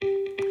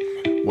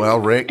Well,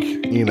 Rick,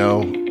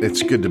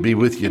 it's good to be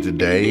with you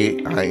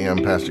today. I am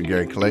Pastor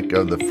Gary Click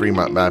of the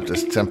Fremont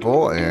Baptist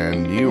Temple,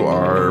 and you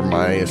are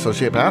my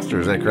associate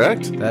pastor. Is that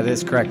correct? That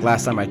is correct.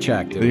 Last time I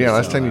checked.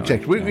 Last time you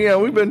checked. We've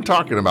been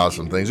talking about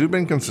some things. We've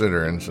been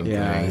considering some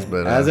things,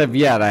 but as of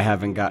yet, I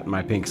haven't gotten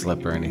my pink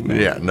slip or anything.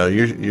 Yeah, no,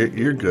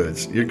 you're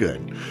good. You're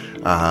good.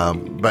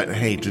 But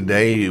hey,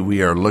 today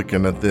we are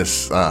looking at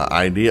this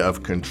idea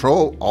of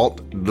Control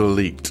Alt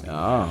Delete.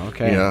 Oh,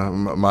 okay. Yeah,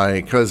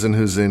 my cousin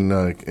who's in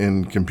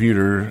the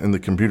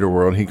computer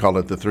world, he called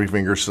it the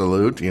 3-finger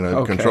salute.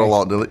 Okay. Control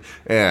Alt Delete.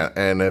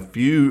 And if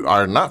you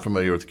are not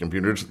familiar with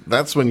computers,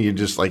 that's when you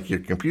just your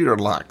computer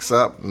locks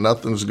up,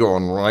 nothing's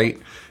going right,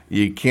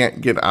 you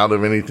can't get out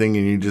of anything,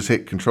 and you just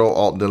hit Control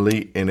Alt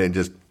Delete, and it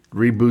just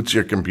reboots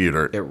your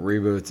computer. It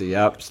reboots it.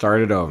 Yep.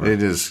 Start it over. It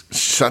just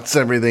shuts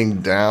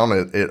everything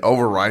down. It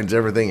overrides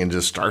everything and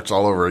just starts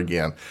all over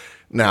again.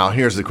 Now,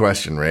 here's the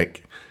question,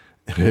 Rick.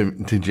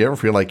 Did you ever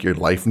feel like your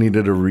life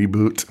needed a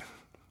reboot?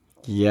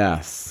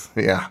 Yes.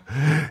 Yeah.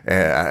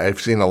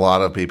 I've seen a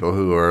lot of people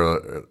who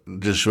are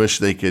just wish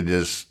they could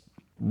just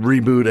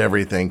reboot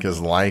everything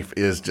because life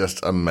is just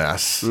a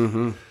mess.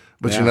 Mm-hmm.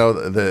 But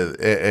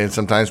and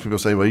sometimes people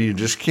say, well, you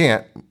just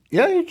can't.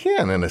 Yeah, you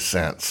can in a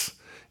sense.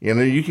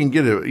 You can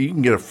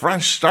get a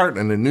fresh start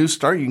and a new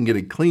start. You can get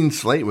a clean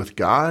slate with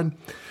God.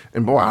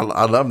 And boy,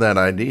 I love that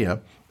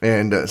idea.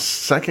 And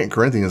 2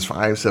 Corinthians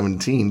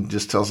 5:17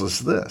 just tells us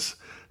this.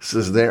 It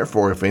says,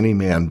 therefore, if any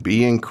man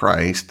be in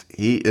Christ,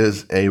 he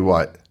is a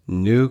what?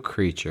 New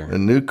creature. A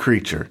new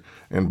creature.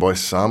 And boy,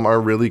 some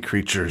are really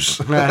creatures.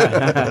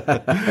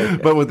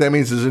 But what that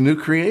means is a new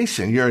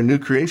creation. You're a new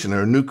creation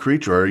or a new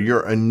creature or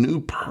you're a new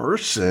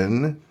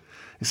person.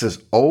 He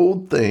says,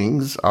 old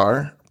things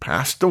are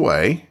passed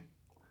away.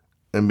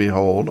 And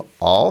behold,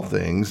 all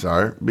things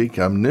are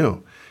become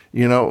new.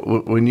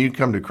 When you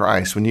come to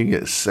Christ, when you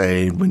get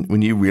saved,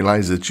 when you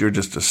realize that you're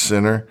just a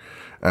sinner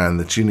and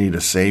that you need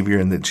a Savior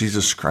and that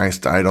Jesus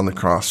Christ died on the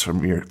cross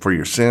for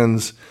your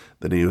sins,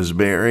 that he was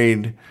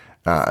buried,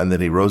 and that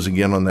he rose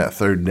again on that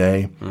third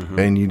day,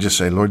 and you just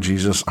say, Lord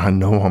Jesus, I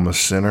know I'm a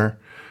sinner.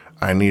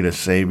 I need a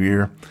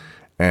Savior.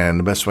 And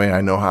the best way I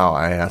know how,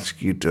 I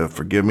ask you to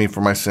forgive me for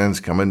my sins,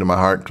 come into my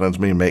heart, cleanse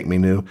me, and make me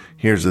new.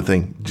 Here's the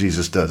thing.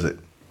 Jesus does it.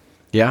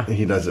 Yeah.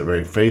 He does it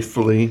very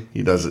faithfully.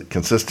 He does it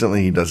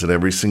consistently. He does it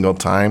every single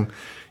time.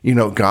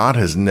 God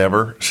has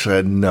never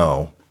said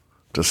no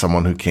to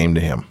someone who came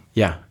to him.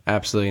 Yeah,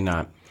 absolutely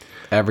not.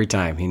 Every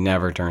time. He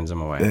never turns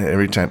them away.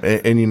 Every time.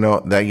 And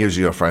that gives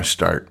you a fresh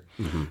start.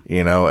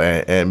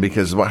 Mm-hmm. And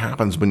because what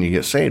happens when you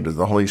get saved is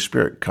the Holy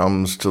Spirit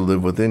comes to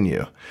live within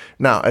you.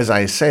 Now, as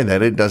I say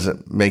that, it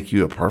doesn't make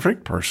you a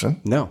perfect person.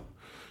 No.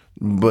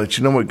 But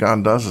you know what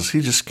God does is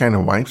he just kind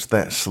of wipes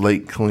that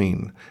slate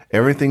clean.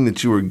 Everything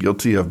that you were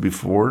guilty of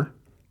before,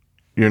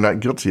 you're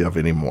not guilty of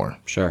anymore.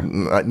 Sure.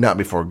 Not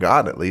before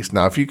God, at least.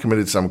 Now, if you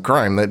committed some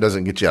crime, that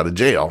doesn't get you out of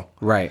jail.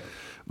 Right.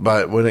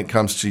 But when it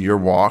comes to your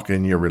walk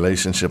and your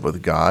relationship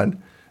with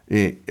God,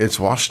 it's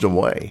washed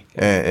away.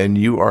 And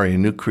you are a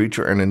new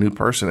creature and a new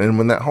person. And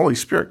when that Holy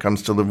Spirit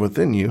comes to live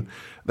within you,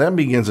 that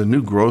begins a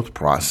new growth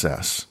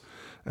process.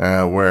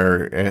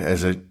 Where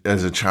as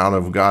a child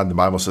of God, the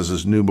Bible says,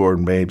 as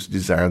newborn babes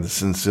desire the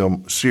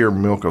sincere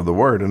milk of the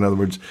Word. In other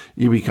words,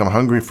 you become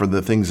hungry for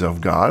the things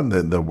of God,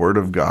 the Word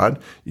of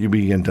God. You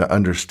begin to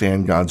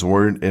understand God's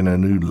Word in a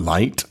new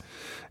light.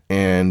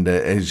 And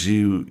as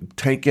you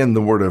take in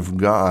the Word of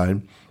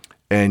God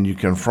and you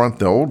confront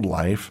the old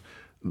life,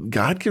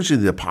 God gives you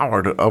the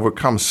power to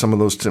overcome some of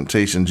those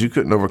temptations you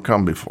couldn't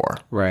overcome before.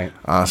 Right.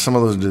 Some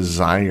of those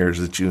desires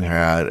that you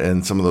had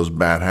and some of those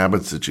bad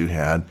habits that you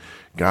had,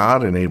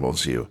 God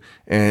enables you.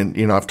 And,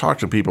 I've talked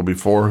to people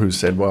before who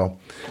said, well,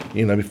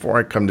 before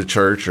I come to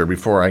church or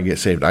before I get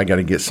saved, I got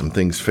to get some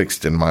things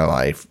fixed in my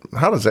life.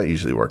 How does that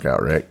usually work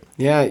out, Rick?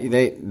 Yeah,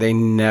 they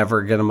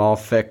never get them all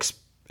fixed,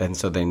 and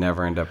so they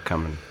never end up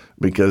coming.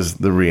 Because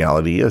the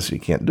reality is you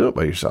can't do it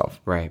by yourself.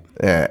 Right.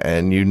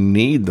 And you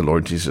need the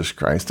Lord Jesus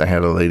Christ. I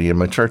had a lady in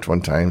my church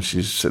one time.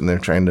 She's sitting there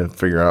trying to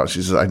figure out.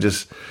 She says, I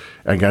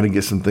got to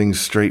get some things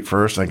straight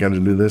first. I got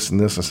to do this and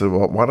this. I said,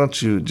 well, why don't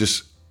you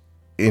just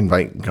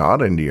invite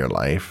God into your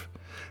life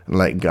and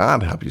let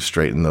God help you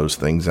straighten those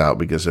things out?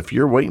 Because if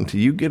you're waiting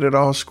till you get it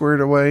all squared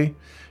away,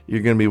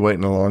 you're going to be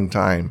waiting a long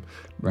time.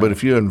 Right. But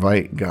if you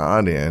invite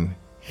God in,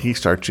 he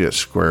starts you at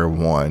square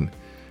one.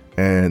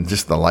 And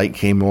just the light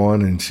came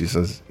on, and she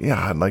says,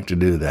 yeah, I'd like to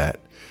do that.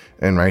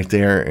 And right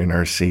there in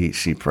her seat,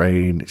 she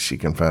prayed, she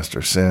confessed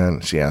her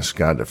sin, she asked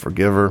God to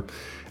forgive her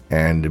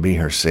and to be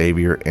her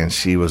Savior, and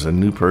she was a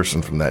new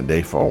person from that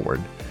day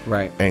forward.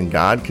 Right. And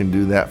God can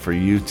do that for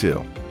you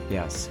too.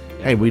 Yes.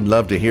 Hey, we'd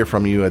love to hear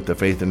from you at the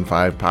Faith in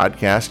 5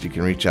 podcast. You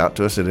can reach out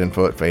to us at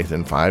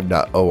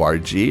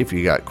info@faithin5.org. If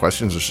you got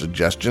questions or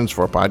suggestions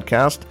for a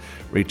podcast,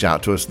 reach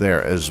out to us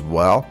there as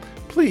well.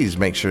 Please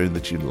make sure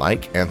that you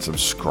like and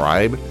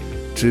subscribe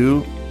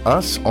to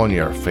us on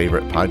your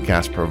favorite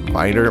podcast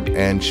provider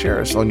and share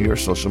us on your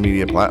social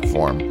media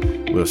platform.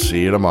 We'll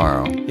see you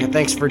tomorrow. Yeah,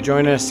 thanks for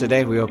joining us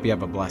today. We hope you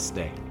have a blessed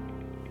day.